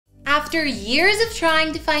After years of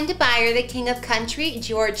trying to find a buyer, the king of country,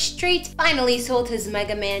 George Strait, finally sold his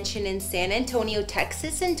mega mansion in San Antonio,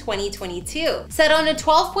 Texas in 2022. Set on a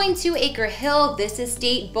 12.2-acre hill, this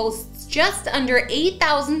estate boasts just under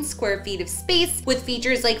 8,000 square feet of space, with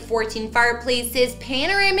features like 14 fireplaces,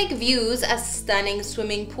 panoramic views, a stunning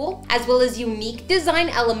swimming pool, as well as unique design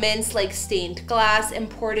elements like stained glass,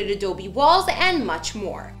 imported adobe walls, and much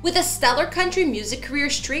more. With a stellar country music career,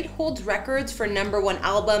 Strait holds records for #1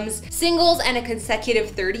 albums, singles, and a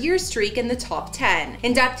consecutive 30-year streak in the top 10.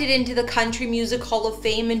 Inducted into the Country Music Hall of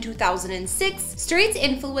Fame in 2006, Strait's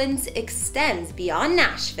influence extends beyond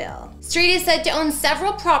Nashville. Strait is said to own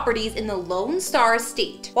several properties in the Lone Star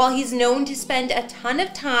State. While he's known to spend a ton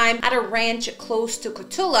of time at a ranch close to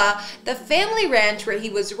Cotulla, the family ranch where he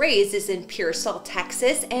was raised is in Pearsall,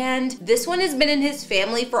 Texas, and this one has been in his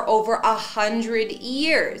family for over 100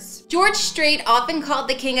 years. George Strait, often called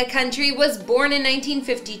the King of Country, was born in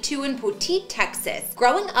 1952 in Poteet, Texas,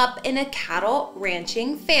 growing up in a cattle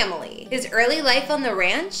ranching family. His early life on the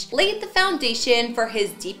ranch laid the foundation for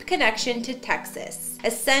his deep connection to Texas,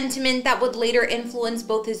 a sentiment that would later influence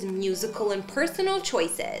both his musical and personal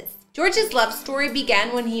choices. George's love story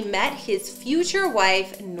began when he met his future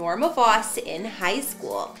wife, Norma Voss, in high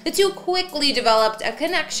school. The two quickly developed a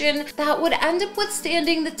connection that would end up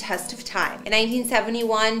withstanding the test of time. In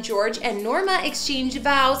 1971, George and Norma exchanged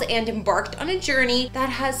vows and embarked on a journey that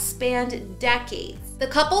has spanned decades. The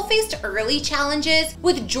couple faced early challenges,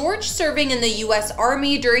 with George serving in the U.S.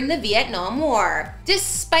 Army during the Vietnam War.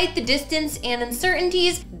 Despite the distance and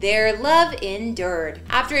uncertainties, their love endured.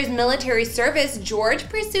 After his military service, George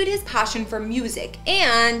pursued his passion for music,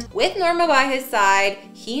 and with Norma by his side,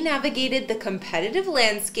 he navigated the competitive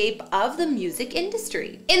landscape of the music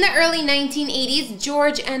industry. In the early 1980s,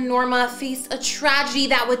 George and Norma faced a tragedy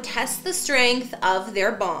that would test the strength of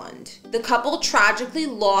their bond. The couple tragically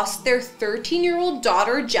lost their 13-year-old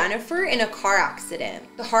daughter, Jennifer, in a car accident.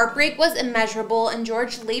 The heartbreak was immeasurable, and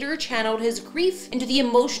George later channeled his grief into the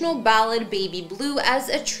emotional ballad Baby Blue as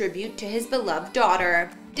a tribute to his beloved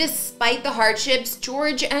daughter. Despite the hardships,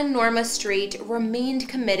 George and Norma Strait remained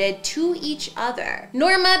committed to each other.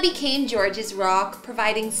 Norma became George's rock,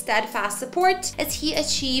 providing steadfast support as he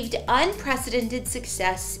achieved unprecedented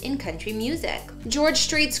success in country music. George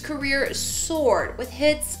Strait's career soared with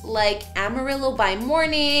hits like Amarillo by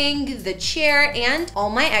Morning, The Chair, and All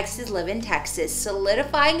My Exes Live in Texas,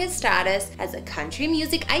 solidifying his status as a country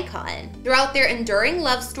music icon. Throughout their enduring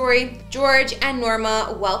love story, George and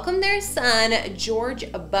Norma welcomed their son, George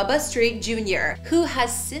Bubba Strait Jr., who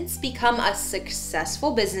has since become a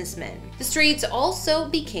successful businessman. The Straits also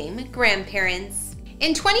became grandparents.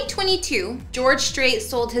 In 2022, George Strait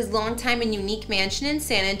sold his longtime and unique mansion in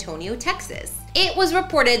San Antonio, Texas. It was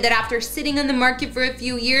reported that after sitting on the market for a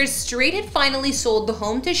few years, Strait had finally sold the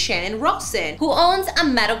home to Shannon Rawson, who owns a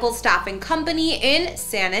medical staffing company in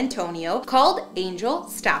San Antonio called Angel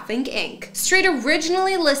Staffing Inc. Strait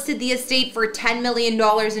originally listed the estate for $10 million in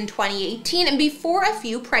 2018 and before a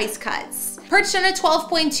few price cuts. Perched on a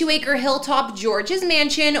 12.2-acre hilltop, George's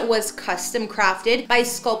mansion was custom crafted by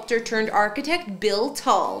sculptor-turned-architect Bill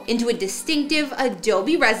Tull into a distinctive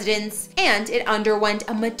adobe residence, and it underwent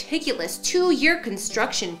a meticulous 2-year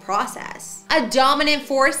construction process. A dominant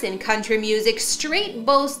force in country music, Strait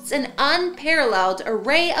boasts an unparalleled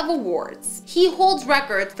array of awards. He holds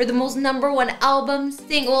records for the most #1 albums,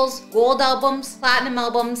 singles, gold albums, platinum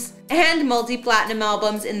albums, and multi-platinum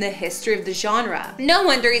albums in the history of the genre. No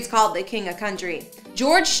wonder he's called the King of Country.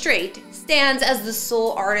 George Strait stands as the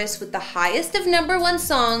sole artist with the highest of #1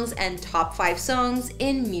 songs and top 5 songs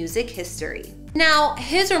in music history. Now,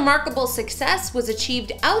 his remarkable success was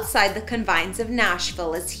achieved outside the confines of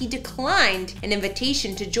Nashville, as he declined an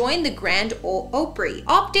invitation to join the Grand Ole Opry,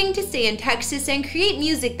 opting to stay in Texas and create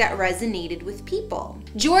music that resonated with people.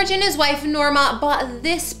 George and his wife Norma bought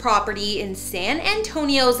this property in San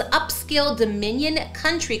Antonio's upscale Dominion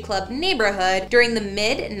Country Club neighborhood during the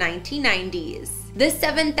mid-1990s. The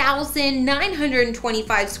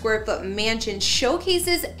 7,925 square foot mansion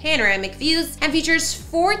showcases panoramic views and features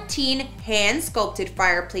 14 hand-sculpted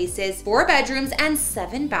fireplaces, 4 bedrooms, and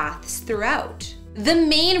 7 baths throughout. The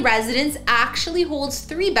main residence actually holds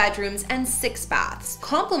 3 bedrooms and 6 baths,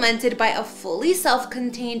 complemented by a fully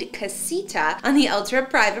self-contained casita on the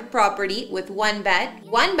ultra-private property with 1 bed,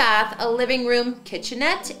 1 bath, a living room,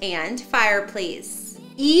 kitchenette, and fireplace.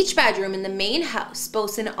 Each bedroom in the main house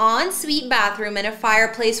boasts an ensuite bathroom and a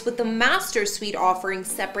fireplace, with the master suite offering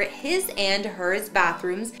separate his and hers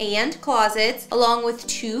bathrooms and closets, along with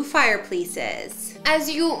 2 fireplaces.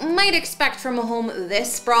 As you might expect from a home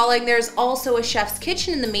this sprawling, there's also a chef's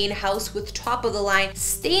kitchen in the main house with top-of-the-line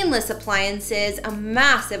stainless appliances, a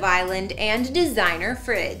massive island, and a designer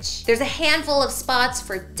fridge. There's a handful of spots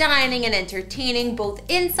for dining and entertaining both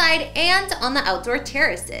inside and on the outdoor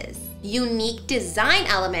terraces. Unique design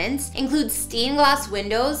elements include stained glass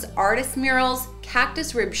windows, artist murals,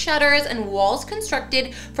 cactus rib shutters, and walls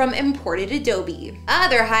constructed from imported adobe.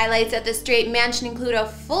 Other highlights at the Strait mansion include a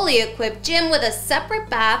fully equipped gym with a separate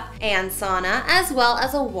bath and sauna, as well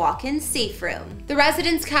as a walk-in safe room. The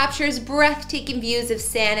residence captures breathtaking views of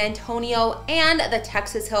San Antonio and the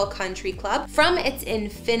Texas Hill Country Club from its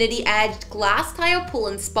infinity-edged glass tile pool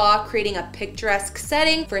and spa, creating a picturesque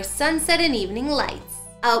setting for sunset and evening lights.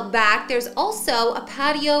 Out back, there's also a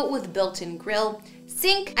patio with built-in grill,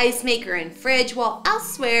 sink, ice maker, and fridge, while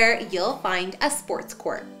elsewhere you'll find a sports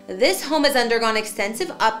court. This home has undergone extensive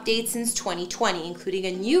updates since 2020, including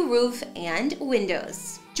a new roof and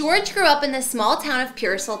windows. George grew up in the small town of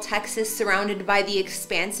Pearsall, Texas, surrounded by the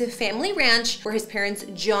expansive family ranch where his parents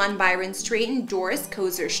John Byron Strait and Doris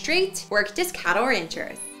Kozer Strait worked as cattle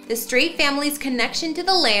ranchers. The Strait family's connection to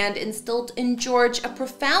the land instilled in George a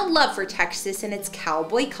profound love for Texas and its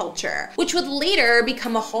cowboy culture, which would later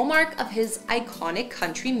become a hallmark of his iconic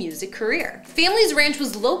country music career. The family's ranch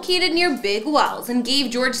was located near Big Wells and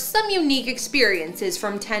gave George some unique experiences,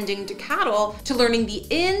 from tending to cattle to learning the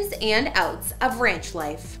ins and outs of ranch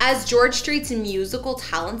life. As George Strait's musical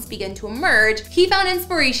talents began to emerge, he found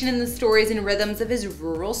inspiration in the stories and rhythms of his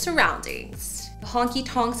rural surroundings. The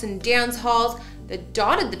honky-tonks and dance halls that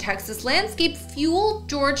dotted the Texas landscape fueled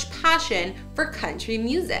George's passion for country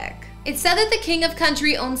music. It's said that the King of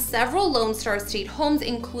Country owned several Lone Star State homes,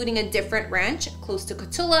 including a different ranch close to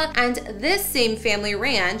Cotulla and this same family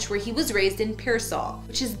ranch where he was raised in Pearsall,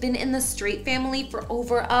 which has been in the Strait family for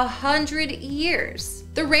over 100 years.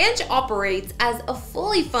 The ranch operates as a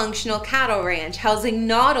fully functional cattle ranch, housing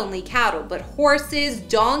not only cattle but horses,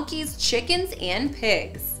 donkeys, chickens, and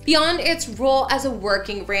pigs. Beyond its role as a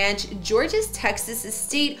working ranch, George's Texas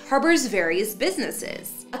estate harbors various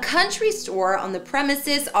businesses. A country store on the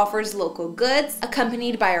premises offers local goods,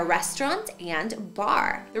 accompanied by a restaurant and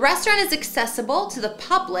bar. The restaurant is accessible to the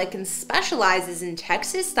public and specializes in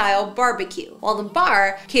Texas-style barbecue, while the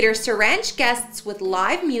bar caters to ranch guests with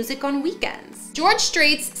live music on weekends. George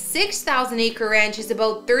Strait's 6,000-acre ranch is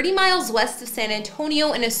about 30 miles west of San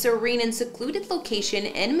Antonio in a serene and secluded location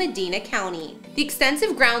in Medina County. The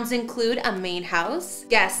extensive grounds include a main house,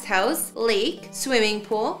 guest house, lake, swimming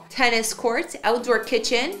pool, tennis court, outdoor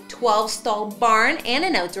kitchen, 12-stall barn, and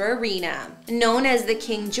an outdoor arena. Known as the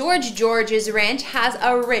King George, George's ranch has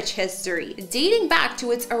a rich history, dating back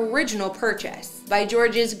to its original purchase by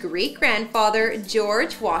George's great-grandfather,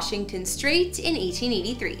 George Washington Strait, in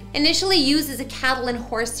 1883. Initially used as a cattle and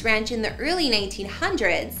horse ranch in the early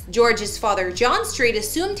 1900s, George's father, John Strait,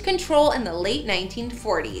 assumed control in the late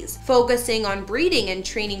 1940s, focusing on breeding and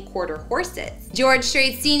training quarter horses. George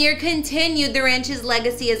Strait Sr. continued the ranch's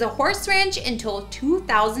legacy as a horse ranch until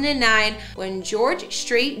 2009, when George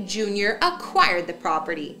Strait Jr. acquired the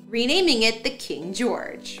property, renaming it the King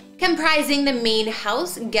George. Comprising the main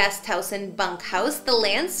house, guest house, and bunkhouse, the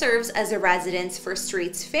land serves as a residence for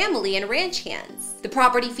Strait's family and ranch hands. The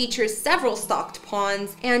property features several stocked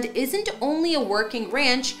ponds and isn't only a working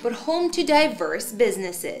ranch, but home to diverse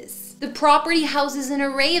businesses. The property houses an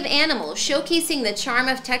array of animals, showcasing the charm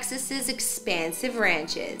of Texas's expansive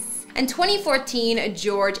ranches. In 2014,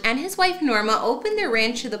 George and his wife Norma opened their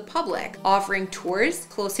ranch to the public, offering tours,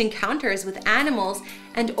 close encounters with animals,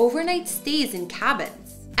 and overnight stays in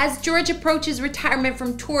cabins. As George approaches retirement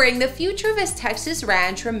from touring, the future of his Texas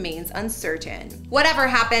ranch remains uncertain. Whatever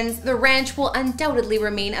happens, the ranch will undoubtedly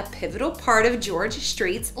remain a pivotal part of George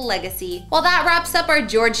Strait's legacy. While that wraps up our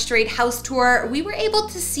George Strait house tour, we were able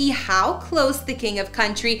to see how close the King of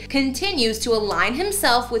Country continues to align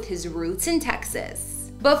himself with his roots in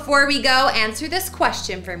Texas. Before we go, answer this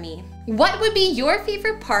question for me. What would be your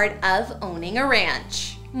favorite part of owning a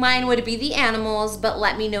ranch? Mine would be the animals, but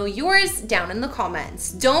let me know yours down in the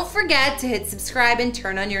comments. Don't forget to hit subscribe and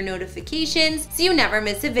turn on your notifications so you never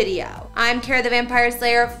miss a video. I'm Kara the Vampire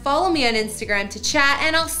Slayer. Follow me on Instagram to chat,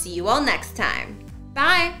 and I'll see you all next time.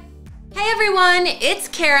 Bye! Hey everyone, it's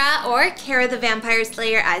Kara, or Kara the Vampire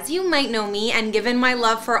Slayer as you might know me, and given my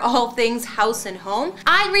love for all things house and home,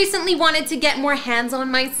 I recently wanted to get more hands-on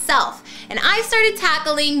myself, and I started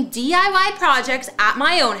tackling DIY projects at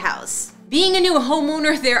my own house. Being a new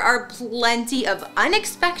homeowner, there are plenty of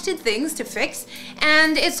unexpected things to fix,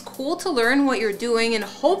 and it's cool to learn what you're doing and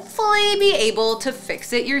hopefully be able to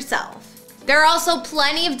fix it yourself. There are also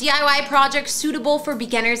plenty of DIY projects suitable for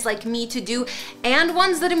beginners like me to do, and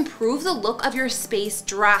ones that improve the look of your space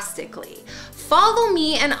drastically. Follow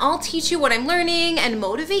me and I'll teach you what I'm learning and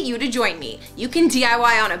motivate you to join me. You can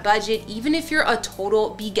DIY on a budget even if you're a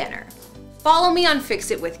total beginner. Follow me on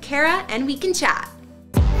Fix It with Kara and we can chat.